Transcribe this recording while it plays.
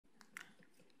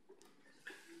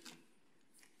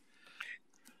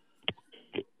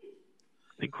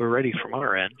we're ready from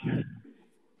our end.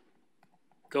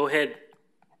 Go ahead.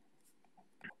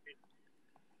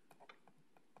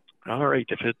 All right,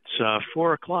 if it's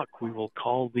 4 o'clock, we will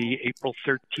call the April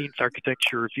 13th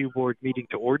Architecture Review Board meeting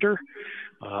to order.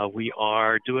 We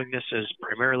are doing this as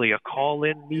primarily a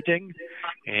call-in meeting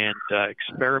and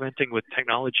experimenting with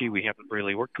technology we haven't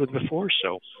really worked with before.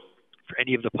 So for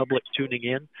any of the public tuning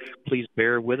in, please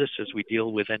bear with us as we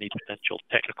deal with any potential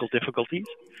technical difficulties.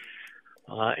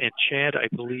 And Chad, I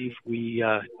believe we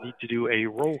need to do a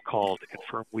roll call to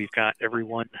confirm we've got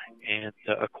everyone and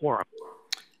a quorum.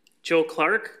 Joe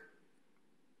Clark.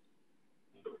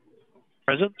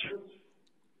 Present.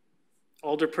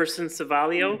 Alderperson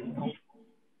Savalio.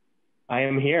 I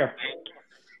am here.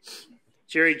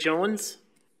 Jerry Jones.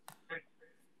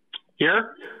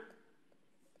 Here.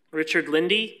 Richard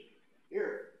Lindy.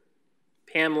 Here.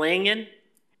 Pam Langen.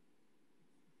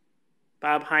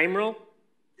 Bob Heimrel.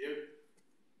 Here.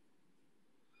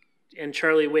 And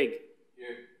Charlie Wigg.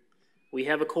 Here. We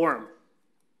have a quorum.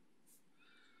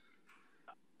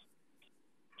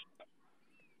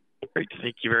 Great,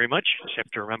 thank you very much. Just have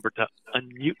to remember to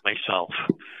unmute myself.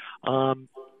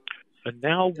 And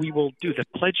now we will do the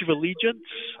Pledge of Allegiance.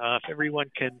 If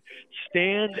everyone can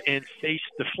stand and face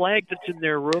the flag that's in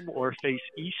their room or face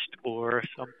east or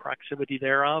some proximity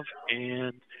thereof.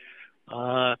 And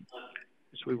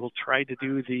as we will try to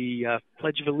do the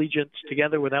Pledge of Allegiance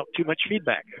together without too much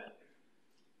feedback.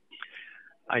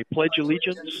 I pledge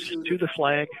allegiance to the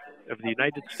flag of the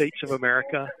United States of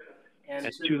America and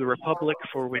to the republic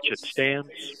for which it stands,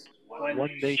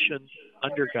 one nation,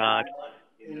 under God,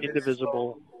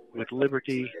 indivisible, with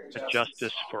liberty and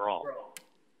justice for all.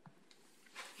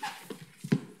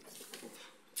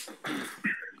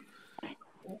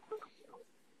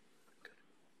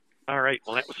 All right,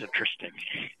 well, that was interesting.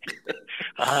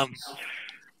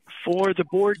 For the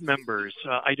board members,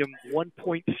 item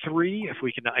 1.3, if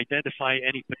we can identify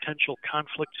any potential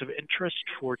conflicts of interest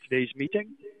for today's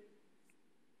meeting.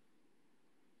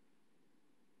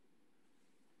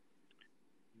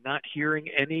 Not hearing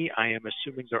any, I am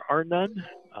assuming there are none,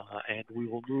 and we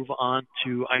will move on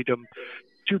to item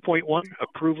 2.1,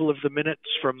 approval of the minutes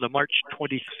from the March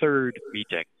 23rd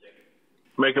meeting.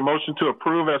 Make a motion to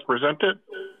approve as presented.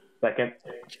 Second.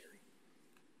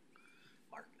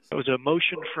 That was a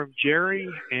motion from Jerry,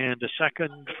 and a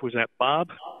second, was that Bob?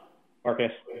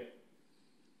 Marcus.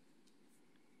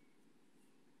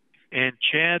 And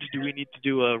Chad, do we need to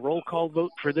do a roll call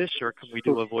vote for this, or can we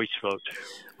do a voice vote?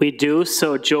 We do.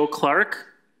 So Joe Clark.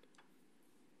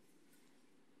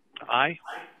 Aye.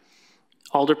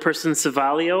 Alderperson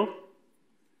Savalio.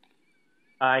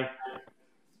 Aye.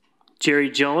 Jerry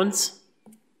Jones.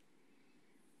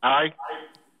 Aye.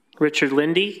 Richard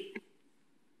Lindy.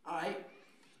 Aye.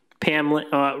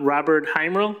 Robert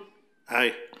Heimrel.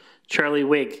 Aye. Charlie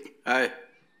Wigg. Aye.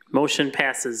 Motion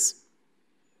passes.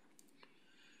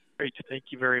 Great, thank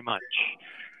you very much.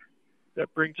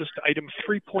 That brings us to item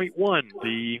 3.1,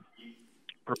 the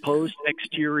proposed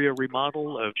exterior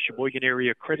remodel of Sheboygan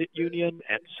Area Credit Union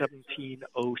at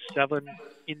 1707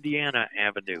 Indiana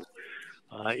Avenue.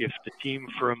 If the team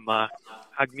from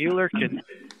Hagmuller can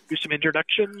do some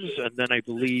introductions, and then I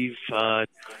believe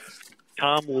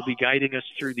Tom will be guiding us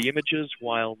through the images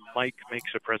while Mike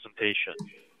makes a presentation.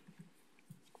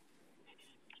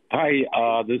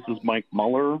 Hi, this is Mike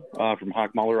Muller from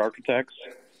Hagmuller Architects,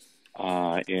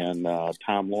 and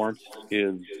Tom Lawrence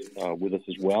is with us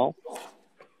as well.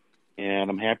 And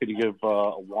I'm happy to give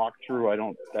a walkthrough. I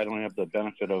don't have the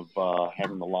benefit of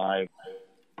having the live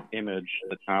image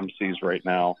that Tom sees right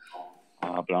now,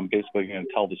 but I'm basically going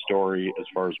to tell the story as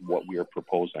far as what we are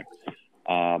proposing.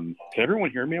 Can everyone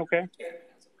hear me okay?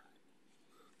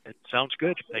 It sounds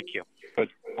good. Thank you. Good.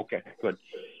 Okay, good.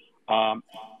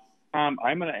 I'm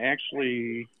going to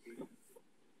actually,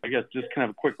 I guess, just kind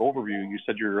of a quick overview. You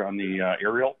said you're on the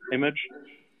aerial image?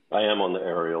 I am on the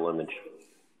aerial image.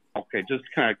 Okay, just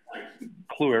kind of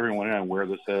clue everyone in on where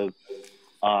this is.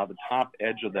 The top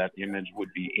edge of that image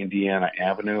would be Indiana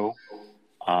Avenue.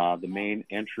 The main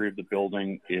entry of the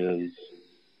building is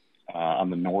on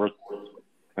the north,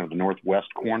 kind of the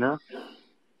northwest corner.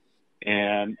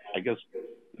 And I guess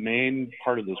the main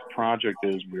part of this project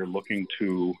is we're looking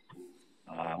to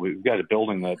we've got a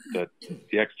building that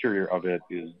the exterior of it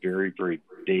is very, very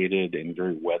dated and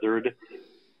very weathered.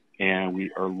 And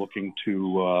we are looking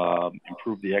to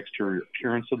improve the exterior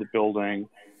appearance of the building.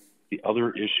 The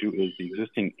other issue is the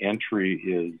existing entry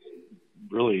is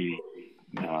really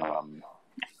not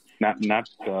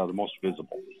the most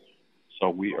visible. So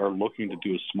we are looking to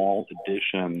do a small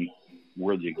addition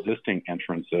where the existing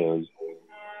entrance is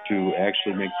to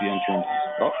actually make the entrance.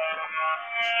 Oh,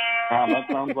 Tom, that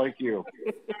sounds like you.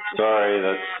 Sorry,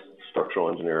 that's structural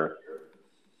engineer.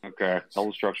 Okay, tell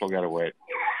the structural guy to wait.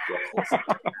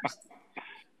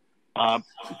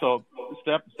 So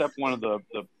step one of the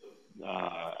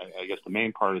I guess the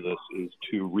main part of this is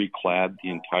to reclad the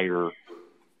entire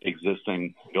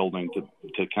existing building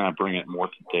to kind of bring it more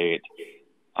to date.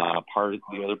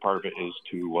 The other part of it is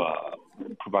to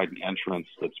provide an entrance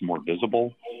that's more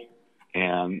visible.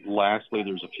 And lastly,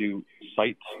 there's a few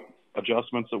site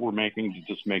adjustments that we're making to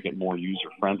just make it more user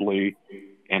friendly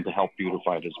and to help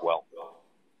beautify it as well.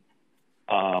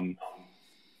 Tom,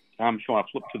 if you want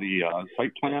to flip to the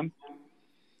site plan.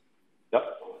 Yep.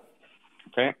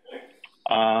 Okay.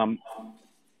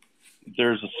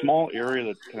 There's a small area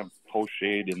that's kind of post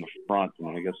shade in the front, and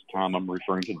I guess, Tom, I'm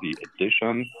referring to the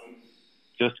addition.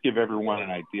 Just to give everyone an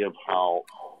idea of how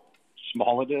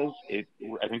small it is,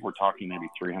 I think we're talking maybe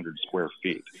 300 square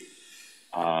feet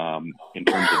in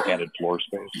terms of added floor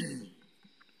space.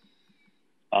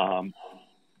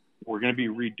 We're going to be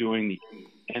redoing the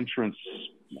entrance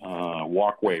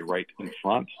walkway right in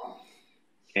front.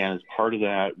 And as part of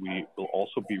that, we will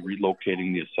also be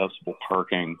relocating the accessible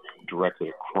parking directly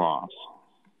across.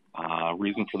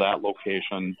 Reason for that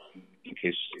location, in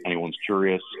case anyone's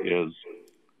curious, is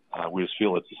we just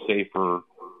feel it's a safer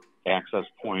access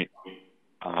point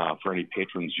for any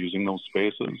patrons using those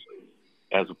spaces,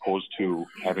 as opposed to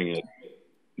having it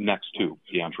next to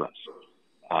the entrance.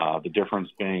 The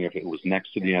difference being, if it was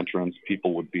next to the entrance,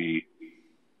 people would be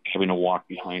having to walk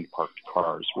behind parked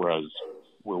cars, whereas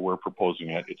where we're proposing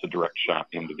it, it's a direct shot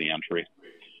into the entry.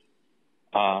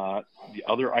 The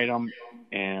other item,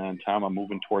 and Tom, I'm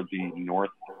moving toward the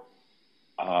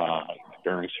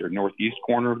northeast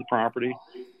corner of the property.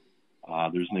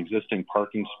 There's an existing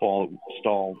parking stall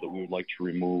that we would like to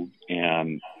remove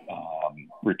and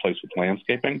replace with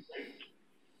landscaping.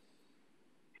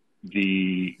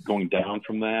 Going down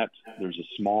from that, there's a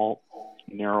small,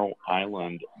 narrow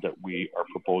island that we are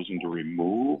proposing to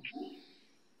remove,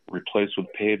 replace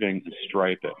with paving, and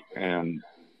stripe it. And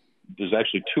there's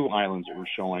actually two islands that we're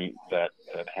showing that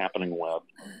happening with.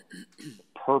 The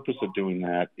purpose of doing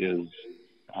that is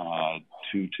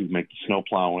to make the snow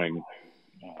plowing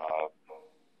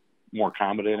more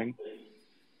accommodating.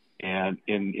 And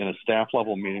in a staff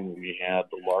level meeting that we had,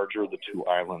 the larger of the two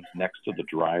islands next to the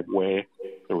driveway,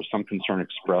 there was some concern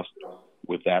expressed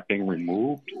with that being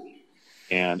removed.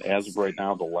 And as of right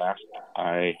now, the last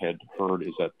I had heard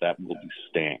is that will be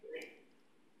staying.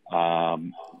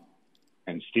 And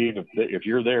Steve, if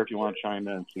you're there, if you want to chime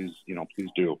in, please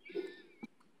do.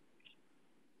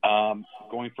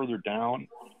 Going further down,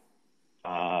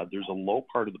 there's a low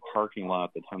part of the parking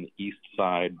lot that's on the east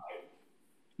side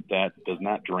that does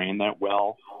not drain that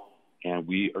well, and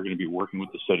we are going to be working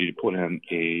with the city to put in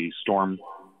a storm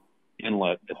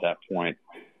inlet at that point,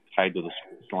 tied to the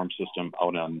storm system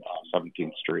out on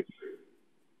 17th Street.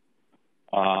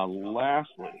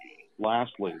 Lastly,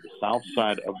 the south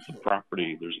side of the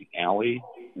property, there's an alley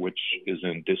which is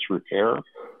in disrepair,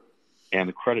 and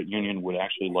the credit union would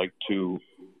actually like to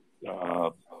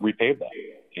repave that.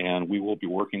 And we will be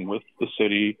working with the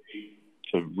city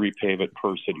to repave it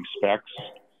per city specs.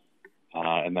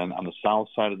 And then on the south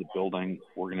side of the building,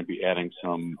 we're going to be adding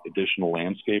some additional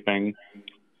landscaping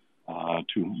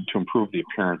to improve the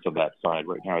appearance of that side.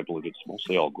 Right now, I believe it's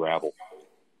mostly all gravel.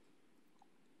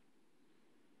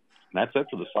 And that's it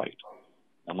for the site.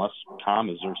 Unless, Tom,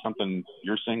 is there something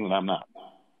you're seeing that I'm not?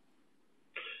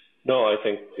 No, I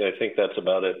think that's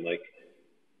about it, Mike.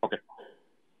 Okay.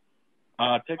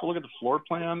 Take a look at the floor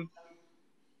plan.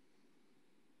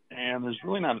 And there's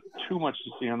really not too much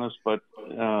to see on this, but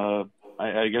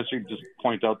I guess you just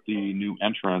point out the new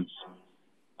entrance.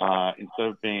 Instead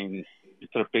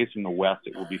of facing the west,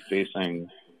 it will be facing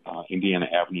Indiana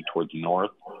Avenue towards the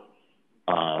north.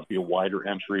 It'll be a wider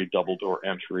entry, double door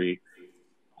entry.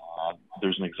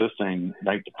 There's an existing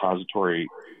night depository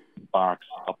box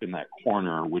up in that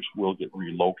corner, which will get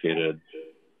relocated,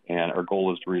 and our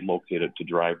goal is to relocate it to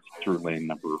drive-through lane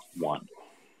number 1.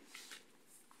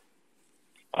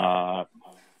 I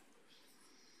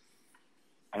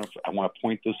don't know if I want to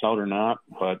point this out or not,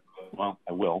 but, well,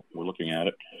 I will. We're looking at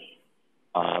it.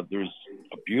 There's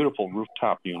a beautiful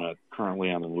rooftop unit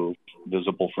currently on the roof,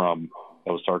 visible from,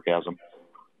 that was sarcasm,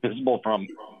 visible from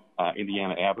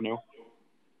Indiana Avenue.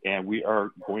 And we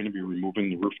are going to be removing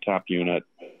the rooftop unit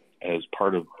as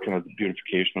part of kind of the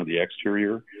beautification of the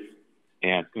exterior.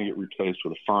 And it's going to get replaced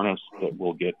with a furnace that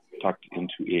will get tucked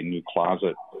into a new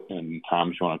closet. And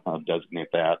Tom, if you want to kind of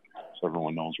designate that so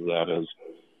everyone knows where that is.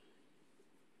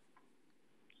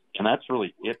 And that's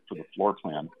really it for the floor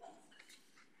plan.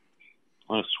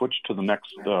 I'm going to switch to the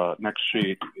next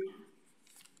sheet.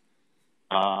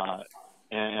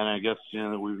 And I guess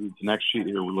the next sheet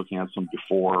here we're looking at some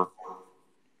before,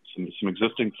 some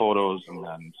existing photos, and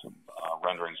then some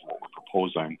renderings of what we're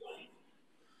proposing.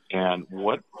 And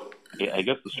what I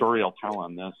guess the story I'll tell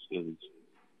on this is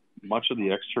much of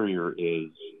the exterior is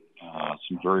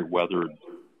some very weathered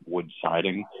wood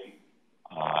siding.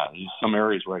 There's some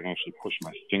areas where I can actually push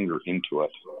my finger into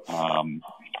it.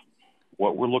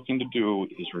 What we're looking to do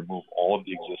is remove all of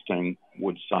the existing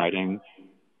wood siding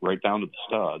right down to the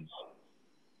studs,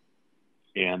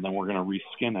 and then we're going to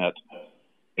reskin it,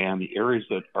 and the areas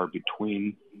that are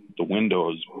between the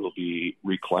windows will be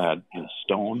reclad in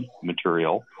stone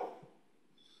material.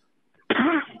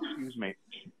 Excuse me.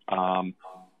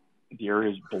 The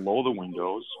areas below the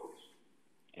windows,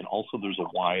 and also there's a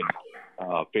wide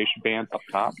fascia band up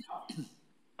top.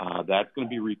 That's going to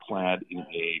be reclad in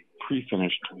a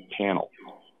pre-finished panel.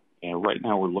 And right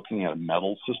now we're looking at a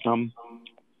metal system,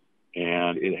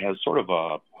 and it has sort of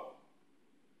a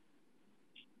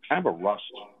kind of a rust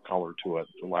color to it,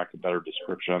 for lack of a better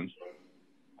description.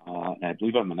 And I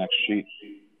believe on the next sheet.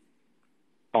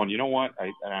 Oh, and you know what?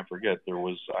 I forget. I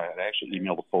actually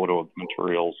emailed a photo of the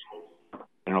materials. I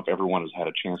don't know if everyone has had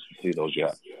a chance to see those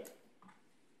yet.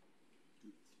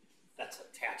 That's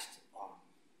attached.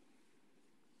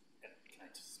 Can I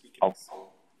just speak?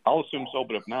 I'll assume so,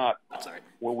 but if not, Sorry.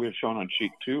 what we have shown on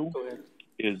sheet 2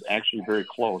 is actually very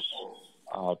close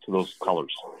to those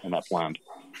colors in that blend.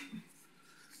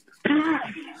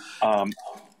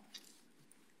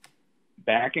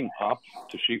 Backing up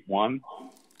to sheet 1,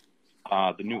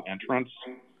 the new entrance,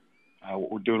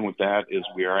 what we're doing with that is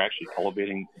we are actually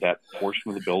elevating that portion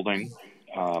of the building,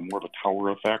 more of a tower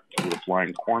effect with a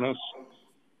flying cornice,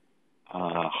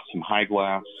 some high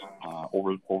glass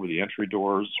over the entry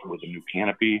doors with a new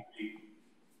canopy,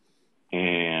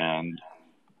 and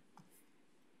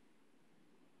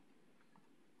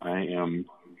I'm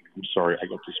sorry, I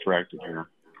got distracted here.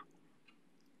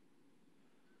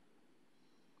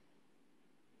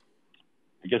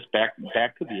 I guess back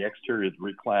to the exterior, the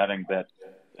recladding, that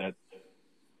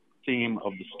theme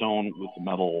of the stone with the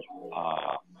metal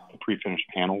pre-finished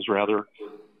panels, rather,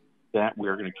 that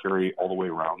we're going to carry all the way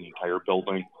around the entire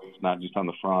building. It's not just on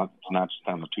the front. It's not just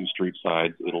on the 2 street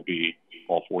sides. It'll be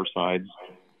all 4 sides.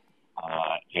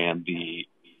 And the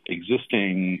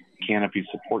existing canopy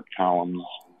support columns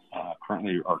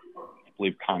currently are, I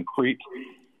believe, concrete.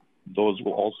 Those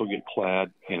will also get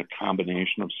clad in a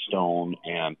combination of stone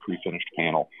and pre-finished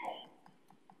panel.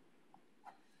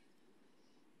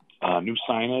 New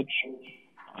signage.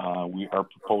 We are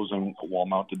proposing a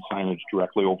wall-mounted signage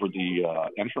directly over the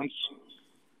entrance.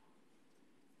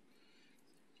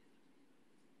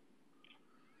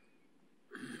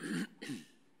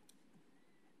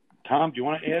 Tom, do you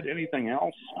want to add anything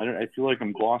else? I feel like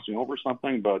I'm glossing over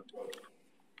something, but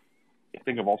I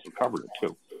think I've also covered it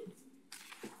too.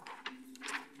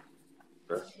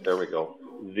 There we go.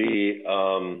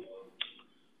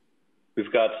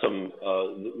 We've got some.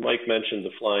 Mike mentioned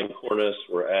the flying cornice.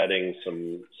 We're adding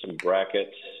some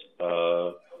brackets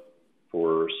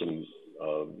for some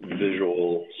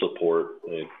visual support.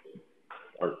 They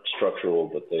aren't structural,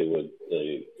 but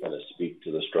they kind of speak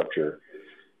to the structure.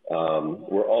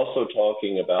 We're also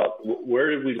talking about, where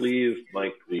did we leave,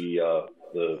 Mike, the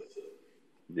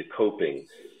coping?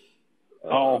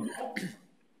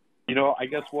 I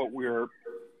guess what we're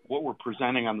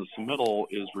presenting on the submittal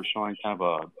is we're showing kind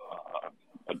of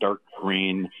a dark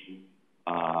green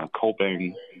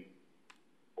coping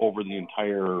over the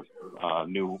entire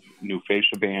new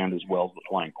fascia band, as well as the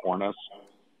flying cornice.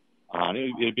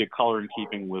 It'd be a color in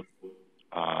keeping with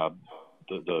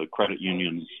the credit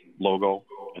union's logo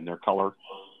and their color.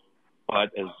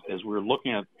 But as we're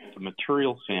looking at the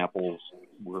material samples,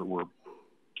 we're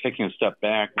taking a step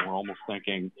back, and we're almost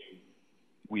thinking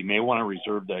we may want to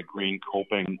reserve that green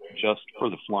coping just for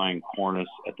the flying cornice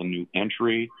at the new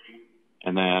entry,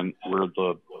 and then where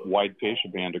the wide fascia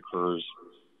band occurs,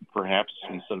 perhaps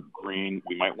instead of green,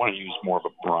 we might want to use more of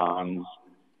a bronze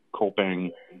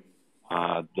coping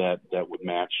that would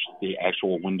match the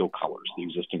actual window colors, the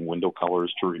existing window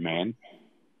colors to remain,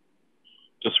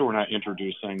 just so we're not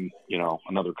introducing,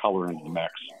 another color into the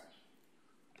mix.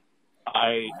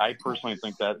 I personally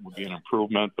think that would be an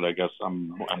improvement, but I guess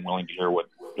I'm willing to hear what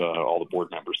all the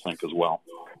board members think as well.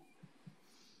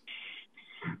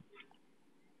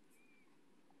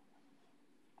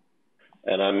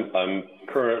 And I'm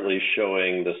currently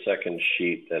showing the second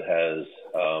sheet that has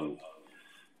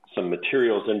some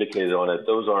materials indicated on it.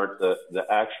 Those aren't the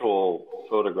actual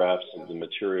photographs of the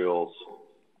materials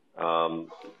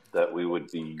that we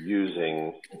would be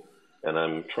using. And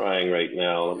I'm trying right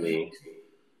now, let me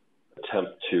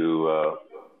attempt to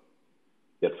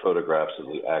get photographs of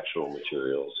the actual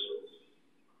materials.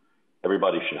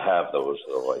 Everybody should have those,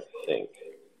 though, I think.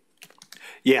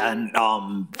 Yeah, and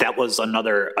that was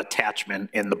another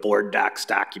attachment in the board docs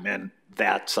document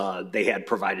that they had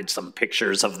provided some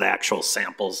pictures of the actual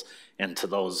samples. And to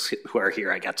those who are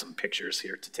here, I got some pictures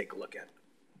here to take a look at.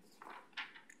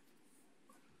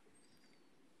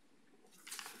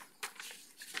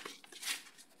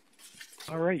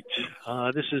 All right,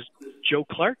 this is Joe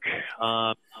Clark.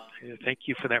 Thank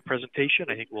you for that presentation.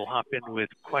 I think we'll hop in with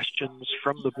questions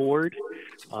from the board.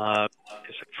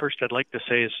 First, I'd like to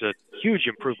say it's a huge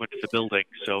improvement to the building,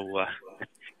 so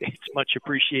it's much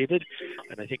appreciated.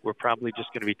 And I think we're probably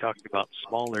just going to be talking about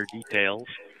smaller details.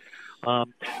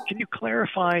 Can you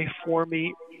clarify for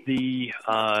me the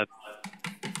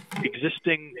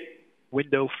existing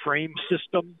window frame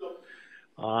system?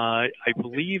 I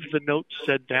believe the note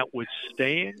said that was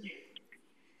staying.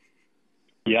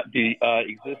 Yeah, the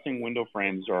existing window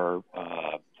frames are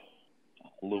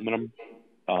aluminum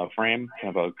frame,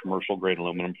 kind of a commercial grade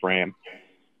aluminum frame.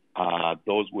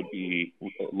 Those would be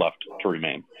left to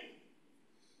remain.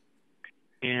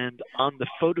 And on the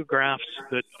photographs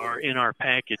that are in our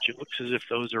package, it looks as if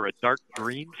those are a dark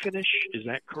green finish. Is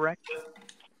that correct?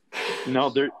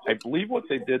 No, I believe what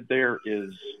they did there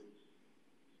is,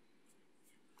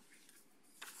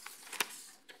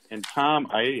 and Tom,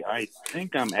 I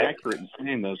think I'm accurate in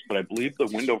saying this, but I believe the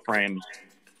window frames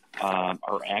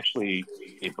are actually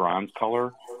a bronze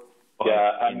color. But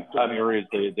yeah, in some areas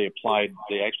they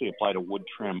actually applied a wood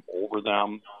trim over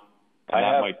them, and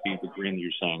that might be the green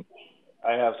you're saying.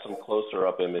 I have some closer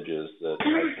up images that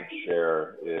I can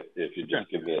share if you just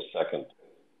give me a second.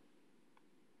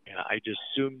 Yeah, I just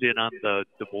zoomed in on the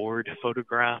board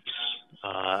photographs.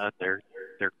 They're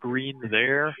green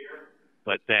there,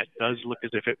 but that does look as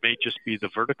if it may just be the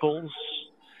verticals.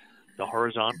 The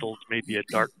horizontals may be a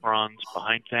dark bronze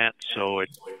behind that, so it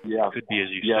could be,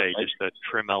 as you say, just a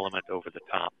trim element over the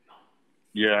top.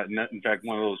 Yeah, and in fact,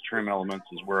 one of those trim elements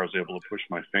is where I was able to push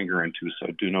my finger into, so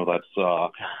I do know that's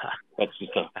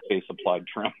just a base applied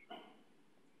trim.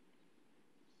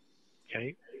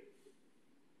 Okay.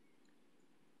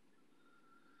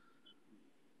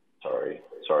 Sorry.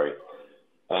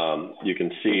 You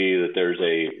can see that there's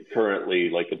currently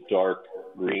like a dark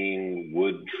green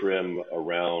wood trim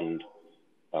around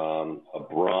a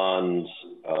bronze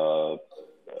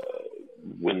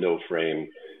window frame,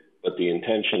 but the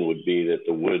intention would be that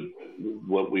the wood,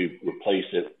 what we replace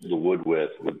the wood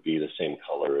with, would be the same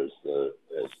color as the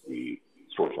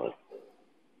storefront.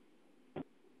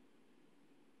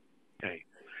 Okay.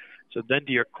 So then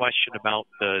to your question about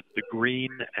the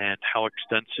green and how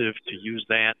extensive to use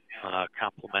that,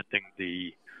 complementing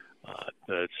the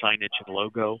signage and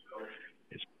logo,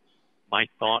 my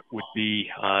thought would be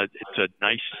it's a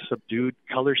nice subdued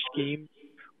color scheme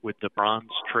with the bronze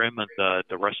trim and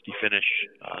the rusty finish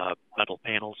metal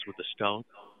panels with the stone.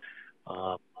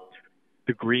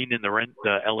 The green in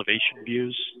the elevation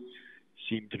views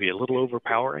seem to be a little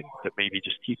overpowering, but maybe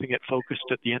just keeping it focused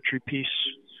at the entry piece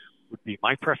would be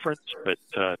my preference, but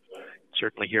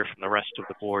certainly hear from the rest of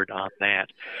the board on that.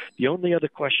 The only other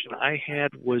question I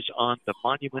had was on the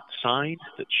monument sign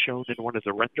that's shown in one of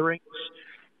the renderings,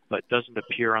 but doesn't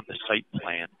appear on the site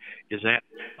plan. Is that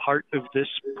part of this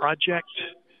project?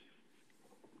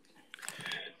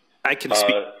 I can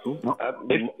speak.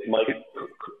 Mike,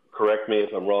 correct me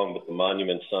if I'm wrong, but the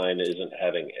monument sign isn't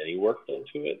having any work done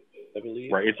to it, I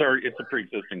believe. Right, it's a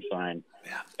pre-existing sign,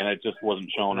 and it just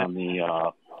wasn't shown on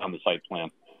the site plan,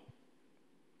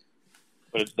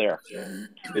 but it's there.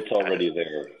 It's already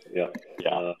there.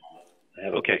 Yeah.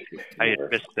 Okay, I had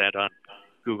missed that on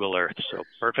Google Earth, so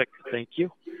perfect. Thank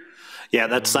you. Yeah,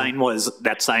 that sign was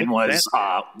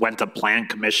went to Plan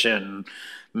Commission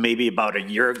maybe about a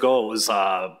year ago. It was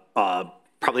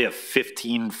probably a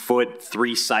 15-foot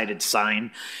three-sided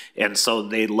sign, and so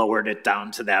they lowered it down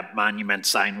to that monument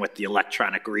sign with the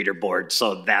electronic reader board.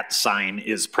 So that sign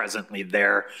is presently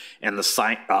there, and the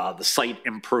site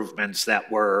improvements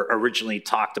that were originally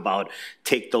talked about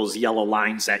take those yellow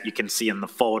lines that you can see in the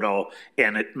photo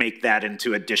and make that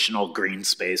into additional green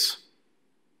space.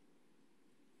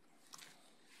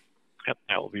 Yep,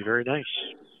 that will be very nice.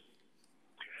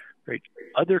 Great.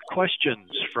 Other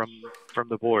questions from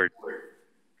the board?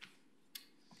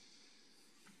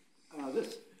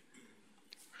 This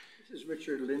is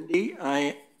Richard Lindy.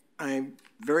 I'm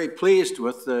very pleased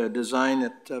with the design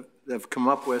that they've come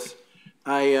up with.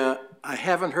 I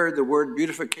haven't heard the word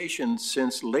beautification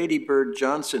since Lady Bird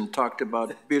Johnson talked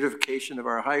about beautification of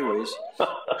our highways.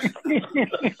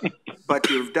 But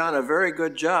you've done a very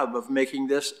good job of making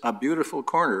this a beautiful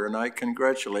corner, and I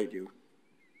congratulate you.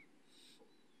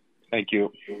 Thank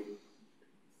you.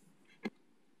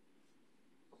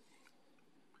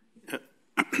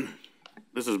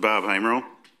 This is Bob Heimrow.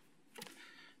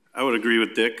 I would agree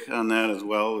with Dick on that as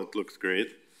well. It looks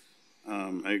great.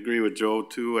 I agree with Joe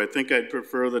too. I think I'd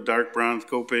prefer the dark bronze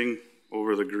coping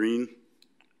over the green,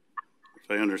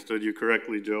 if I understood you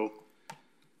correctly, Joe,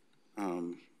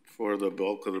 for the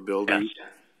bulk of the building. Yes.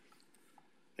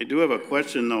 I do have a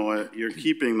question though. You're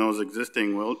keeping those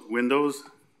existing windows?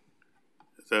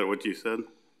 Is that what you said?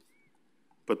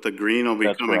 But the green will be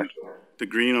the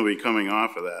green will be coming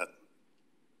off of that.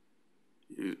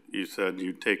 You said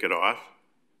you'd take it off?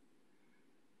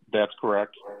 That's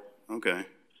correct. Okay.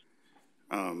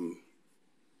 I'm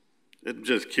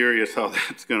just curious how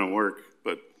that's going to work,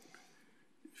 but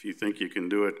if you think you can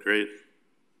do it, great.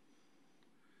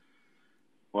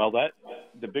 Well,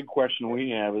 the big question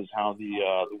we have is how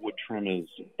the wood trim is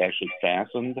actually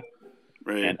fastened.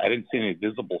 Right. And I didn't see any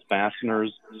visible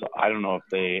fasteners, so I don't know if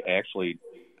they actually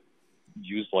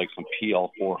use like some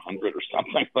PL 400 or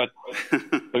something, but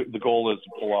the goal is to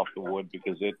pull off the wood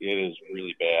because it is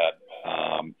really bad.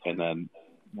 And then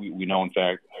we know, in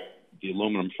fact, the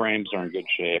aluminum frames are in good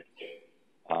shape.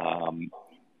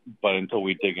 But until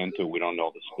we dig into it, we don't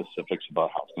know the specifics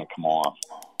about how it's going to come off.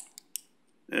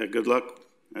 Yeah, good luck.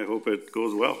 I hope it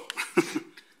goes well.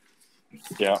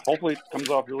 Yeah, hopefully it comes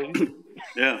off really easy.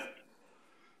 Yeah.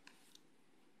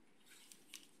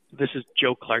 This is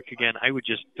Joe Clark again. I would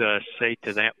just say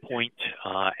to that point,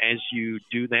 as you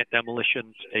do that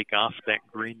demolition, take off that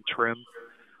green trim,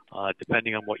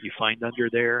 depending on what you find under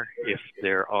there. If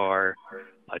there are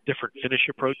different finish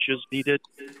approaches needed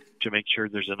to make sure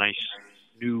there's a nice,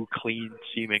 new, clean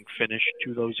seeming finish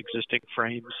to those existing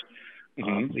frames,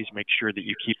 please make sure that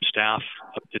you keep staff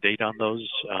up to date on those.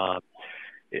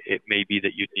 It may be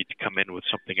that you'd need to come in with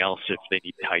something else if they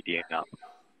need tidying up.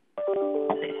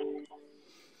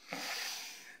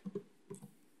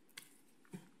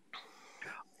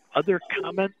 Other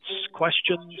comments,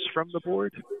 questions from the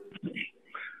board?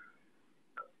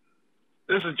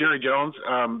 This is Jerry Jones.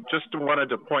 Just wanted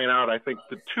to point out, I think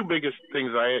the two biggest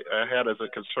things I had as a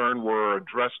concern were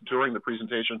addressed during the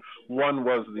presentation. One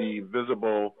was the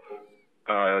visible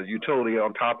utility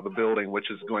on top of the building,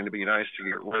 which is going to be nice to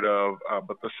get rid of.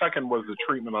 But the second was the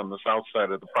treatment on the south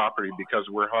side of the property, because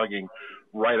we're hugging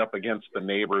right up against the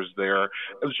neighbors there.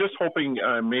 I was just hoping,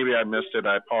 maybe I missed it,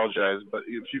 I apologize, but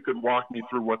if you could walk me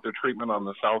through what the treatment on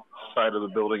the south side of the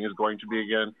building is going to be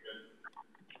again.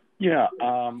 Yeah,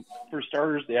 for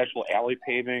starters, the actual alley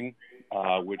paving,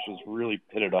 which is really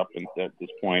pitted up at this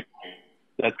point,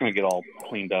 that's going to get all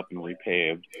cleaned up and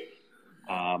repaved.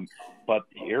 But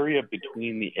the area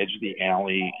between the edge of the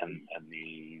alley and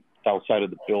the south side of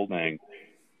the building,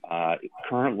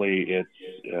 currently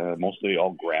it's mostly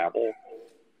all gravel.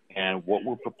 And what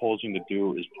we're proposing to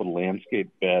do is put a landscape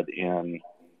bed in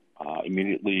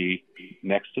immediately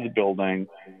next to the building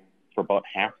for about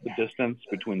half the distance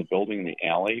between the building and the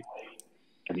alley.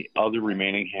 And the other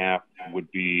remaining half would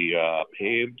be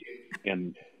paved.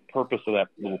 And the purpose of that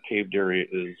little paved area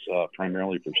is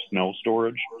primarily for snow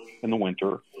storage in the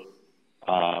winter.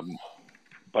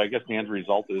 But I guess the end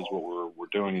result is what we're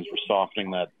doing is we're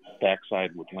softening that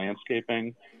backside with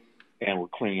landscaping, and we're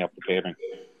cleaning up the paving.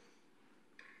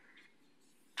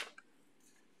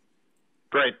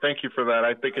 Great, thank you for that.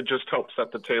 I think it just helps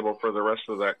set the table for the rest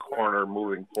of that corner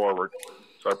moving forward.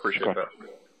 So I appreciate that.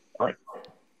 All right.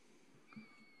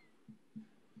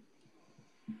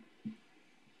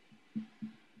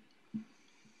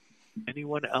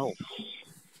 Anyone else?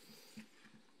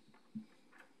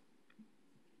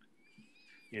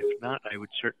 If not, I would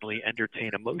certainly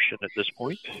entertain a motion at this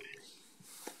point.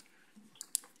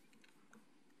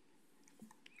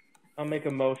 I'll make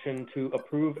a motion to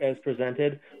approve as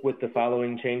presented with the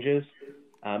following changes.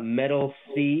 Metal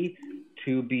C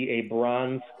to be a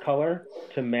bronze color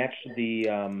to match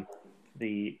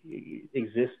the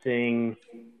existing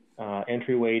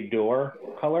entryway door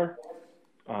color,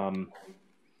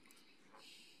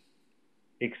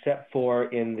 except for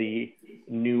in the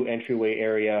new entryway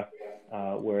area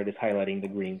where it is highlighting the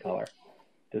green color.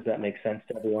 Does that make sense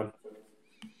to everyone?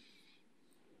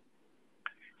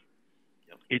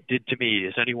 It did to me.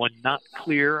 Is anyone not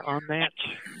clear on that?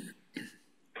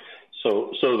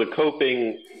 So the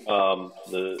coping,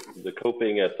 the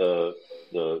coping at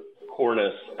the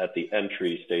cornice at the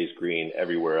entry stays green.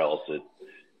 Everywhere else, it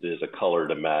is a color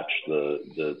to match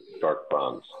the dark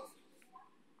bronze.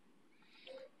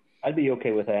 I'd be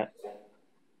okay with that.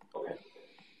 Okay.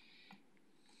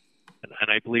 And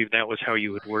I believe that was how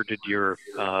you had worded your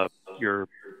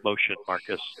motion,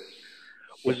 Marcus.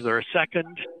 Was there a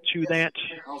second to that?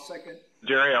 I'll second.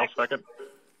 Jerry, I'll second.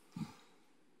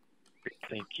 Great,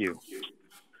 thank you.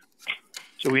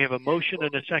 So we have a motion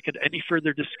and a second. Any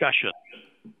further discussion?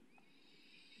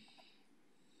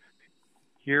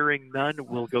 Hearing none,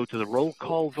 we'll go to the roll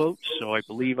call vote. So I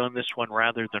believe on this one,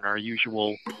 rather than our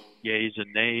usual yays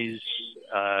and nays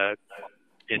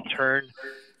in turn,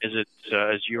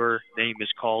 as your name is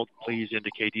called, please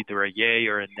indicate either a yay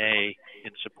or a nay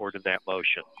in support of that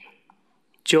motion.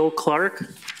 Joe Clark.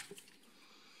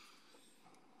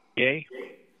 Yay.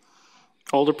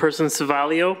 Alderperson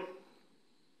Savalio.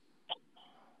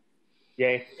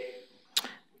 Yay.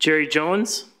 Jerry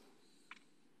Jones.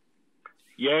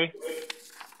 Yay.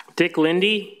 Dick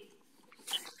Lindy.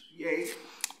 Yay.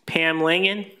 Pam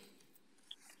Langen.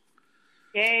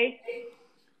 Yay.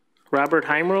 Robert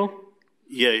Heimroll.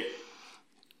 Yay.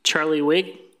 Charlie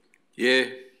Wig.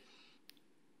 Yay.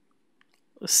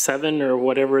 7 or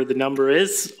whatever the number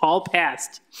is, all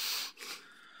passed.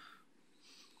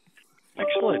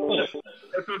 Excellent.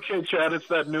 That's okay, Chad. It's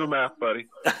that new math, buddy.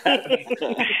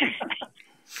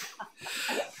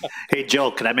 Hey, Joe,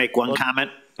 can I make one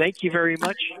comment? Thank you very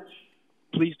much.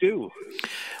 Please do.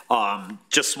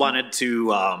 Just wanted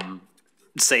to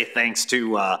say thanks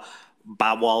to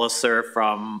Bob Walliser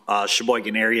from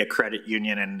Sheboygan Area Credit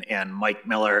Union and Mike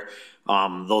Miller.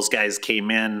 Those guys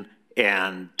came in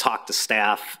and talked to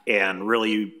staff and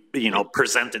really,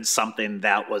 presented something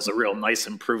that was a real nice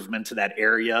improvement to that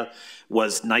area.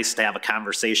 Was nice to have a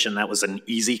conversation that was an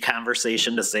easy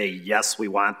conversation to say, yes, we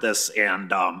want this.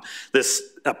 And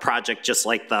a project just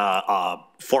like the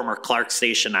former Clark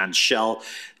Station on Shell,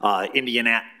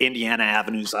 Indiana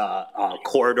Avenue's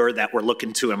corridor that we're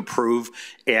looking to improve.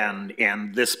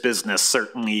 And this business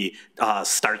certainly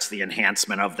starts the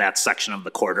enhancement of that section of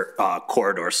the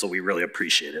corridor. So we really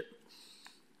appreciate it.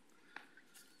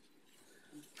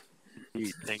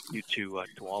 Thank you to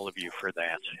all of you for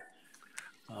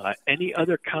that. Any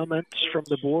other comments from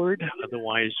the board?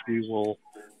 Otherwise, we will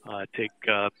take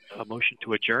a motion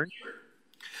to adjourn.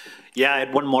 Yeah, I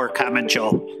had one more comment,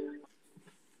 Joe.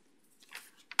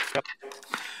 Yep.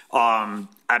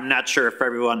 I'm not sure if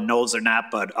everyone knows or not,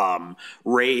 but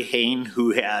Ray Hain,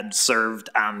 who had served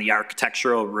on the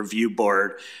Architectural Review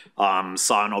Board,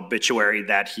 saw an obituary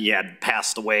that he had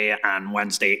passed away on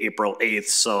Wednesday, April 8th.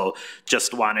 So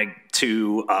just wanted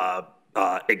to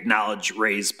acknowledge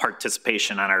Ray's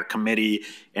participation on our committee.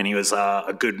 And he was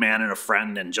a good man and a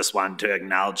friend, and just wanted to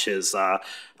acknowledge his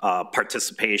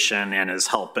participation and his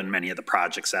help in many of the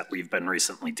projects that we've been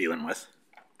recently dealing with.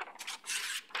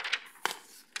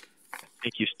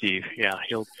 Thank you, Steve. Yeah,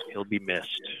 he'll be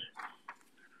missed.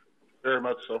 Very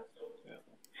much so.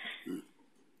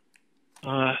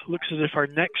 Looks as if our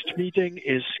next meeting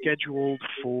is scheduled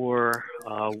for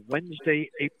Wednesday,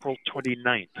 April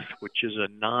 29th, which is a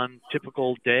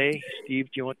non-typical day. Steve,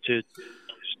 do you want to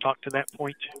talk to that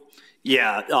point?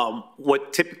 Yeah,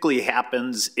 what typically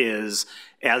happens is,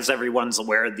 as everyone's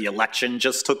aware, the election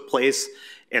just took place.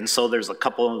 And so there's a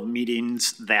couple of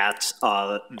meetings that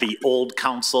the old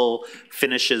council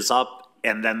finishes up,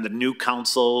 and then the new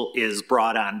council is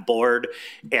brought on board.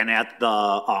 And at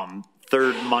the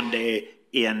third Monday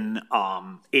in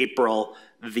April,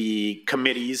 the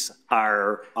committees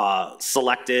are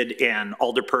selected and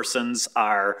alderpersons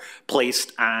are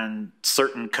placed on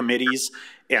certain committees.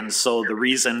 And so the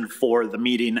reason for the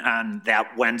meeting on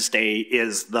that Wednesday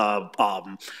is the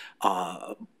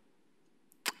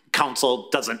council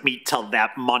doesn't meet till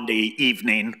that Monday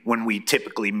evening when we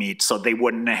typically meet, so they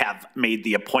wouldn't have made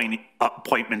the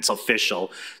appointments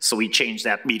official. So we changed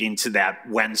that meeting to that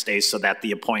Wednesday so that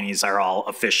the appointees are all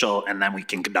official, and then we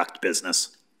can conduct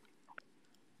business.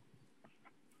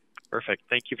 Perfect.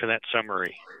 Thank you for that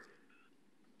summary.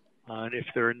 And if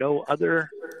there are no other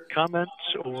comments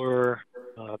or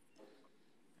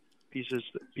pieces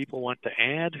that people want to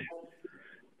add,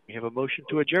 we have a motion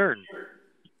to adjourn.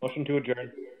 Motion to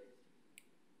adjourn.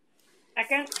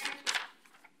 Second.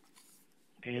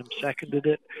 Pam seconded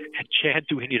it. And Chad,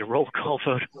 do we need a roll call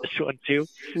vote on this one too?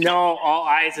 No, all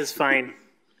ayes is fine.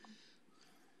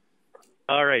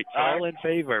 All right. All in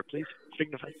favor, please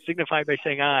signify by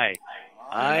saying aye.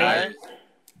 Aye.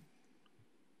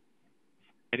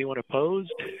 Anyone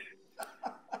opposed?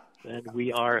 Then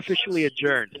we are officially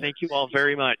adjourned. Thank you all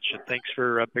very much, and thanks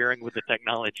for bearing with the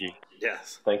technology.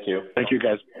 Yes. Thank you. Thank you,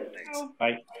 guys. Thanks.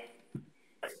 Bye.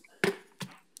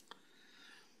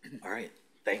 All right.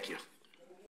 Thank you.